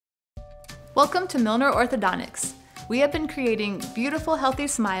Welcome to Milnor Orthodontics. We have been creating beautiful, healthy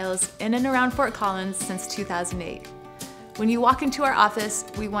smiles in and around Fort Collins since 2008. When you walk into our office,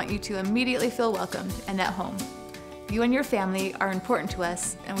 we want you to immediately feel welcomed and at home. You and your family are important to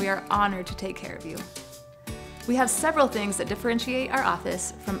us, and we are honored to take care of you. We have several things that differentiate our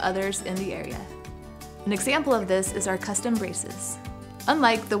office from others in the area. An example of this is our custom braces.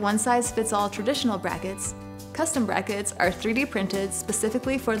 Unlike the one-size-fits-all traditional brackets, custom brackets are 3D printed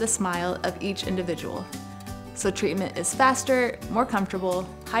specifically for the smile of each individual. So treatment is faster, more comfortable,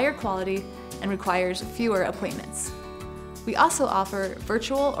 higher quality, and requires fewer appointments. We also offer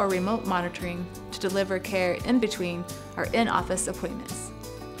virtual or remote monitoring to deliver care in between our in-office appointments,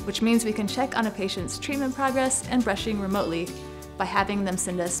 which means we can check on a patient's treatment progress and brushing remotely by having them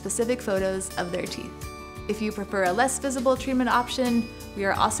send us specific photos of their teeth. If you prefer a less visible treatment option, we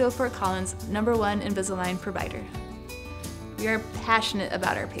are also Fort Collins' #1 Invisalign provider. We are passionate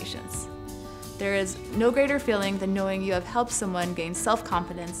about our patients. There is no greater feeling than knowing you have helped someone gain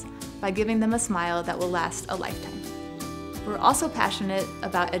self-confidence by giving them a smile that will last a lifetime. We're also passionate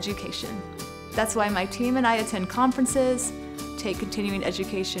about education. That's why my team and I attend conferences, take continuing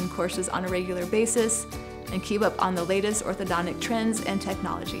education courses on a regular basis, and keep up on the latest orthodontic trends and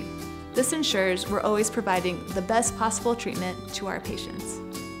technology. This ensures we're always providing the best possible treatment to our patients.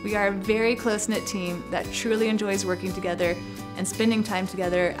 We are a very close-knit team that truly enjoys working together and spending time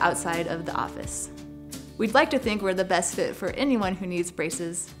together outside of the office. We'd like to think we're the best fit for anyone who needs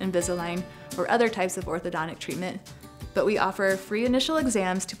braces, Invisalign, or other types of orthodontic treatment, but we offer free initial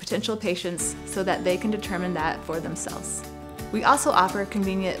exams to potential patients so that they can determine that for themselves. We also offer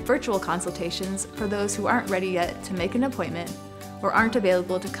convenient virtual consultations for those who aren't ready yet to make an appointment or aren't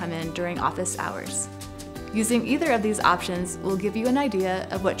available to come in during office hours. Using either of these options will give you an idea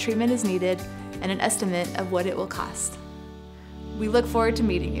of what treatment is needed and an estimate of what it will cost. We look forward to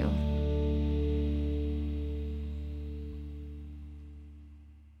meeting you.